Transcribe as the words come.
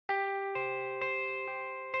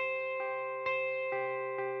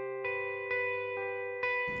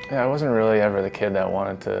Yeah, I wasn't really ever the kid that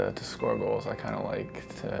wanted to score goals. I kind of like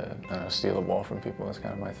to steal the ball from people. That's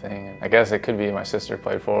kind of my thing. And I guess it could be my sister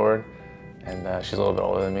played forward, and she's a little bit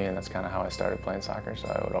older than me, and that's kind of how I started playing soccer. So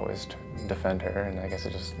I would always defend her, and I guess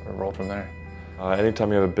it just rolled from there. Anytime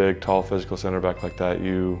you have a big, tall, physical center back like that,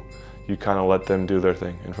 you kind of let them do their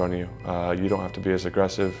thing in front of you. You don't have to be as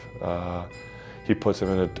aggressive. He puts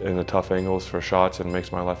them in the tough angles for shots and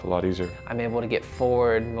makes my life a lot easier. I'm able to get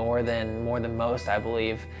forward more than most, I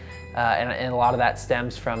believe. And a lot of that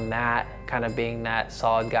stems from Matt kind of being that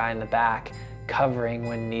solid guy in the back, covering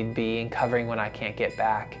when need be and covering when I can't get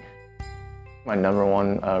back. My number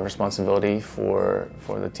one responsibility for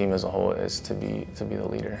the team as a whole is to be the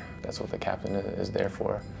leader. That's what the captain is there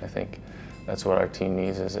for. I think that's what our team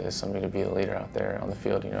needs is somebody to be the leader out there on the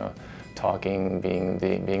field. You know, talking, being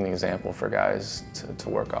the example for guys to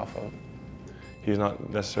work off of. He's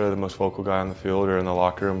not necessarily the most vocal guy on the field or in the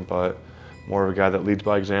locker room, but more of a guy that leads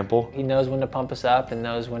by example. He knows when to pump us up and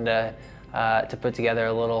knows when to put together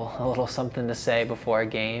a little something to say before a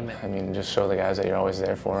game. I mean, just show the guys that you're always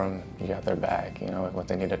there for them. You got their back. You know, if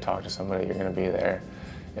they need to talk to somebody, you're going to be there.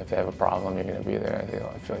 If they have a problem, you're going to be there.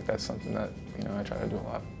 I feel like that's something that I try to do a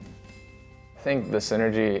lot. I think the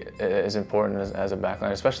synergy is important as a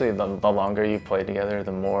backline, especially the longer you play together,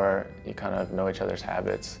 the more you kind of know each other's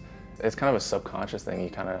habits. It's kind of a subconscious thing.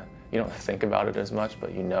 You don't think about it as much,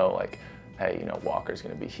 but you know, like, hey, Walker's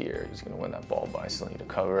going to be here. He's going to win that ball, but I still need to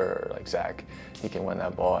cover. Or like Zach, he can win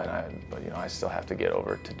that ball, but I still have to get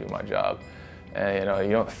over to do my job. And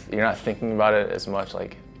you're not thinking about it as much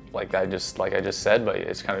like I just said, but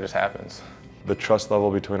it kind of just happens. The trust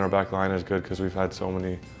level between our back line is good because we've had so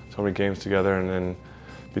many games together, and then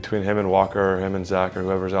between him and Walker, or him and Zach, or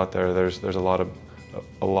whoever's out there, there's a lot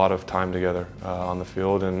of time together on the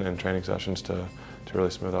field and training sessions to really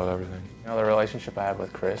smooth out everything. The relationship I have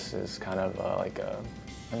with Chris is kind of like a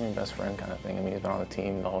best friend kind of thing. I mean, he's been on the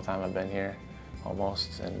team the whole time I've been here,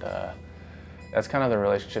 almost, and that's kind of the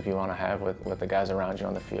relationship you want to have with the guys around you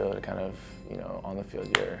on the field. Kind of, on the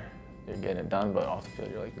field you're getting it done, but off the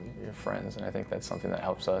field you're friends, and I think that's something that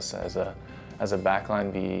helps us as a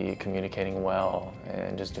backline be communicating well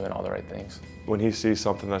and just doing all the right things. When he sees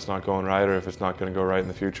something that's not going right, or if it's not going to go right in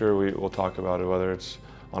the future, we'll talk about it, whether it's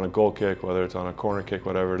on a goal kick, whether it's on a corner kick,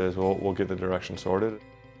 whatever it is, we'll get the direction sorted.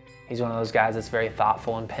 He's one of those guys that's very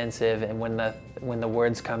thoughtful and pensive, and when the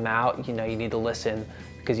words come out, you need to listen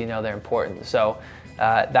because they're important. So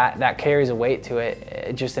that carries a weight to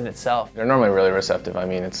it just in itself. They're normally really receptive. I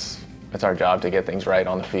mean, it's our job to get things right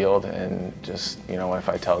on the field, and just if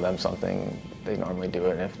I tell them something, they normally do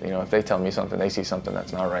it. And if they tell me something, they see something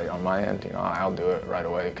that's not right on my end, I'll do it right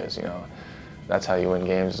away because that's how you win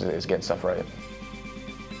games is getting stuff right.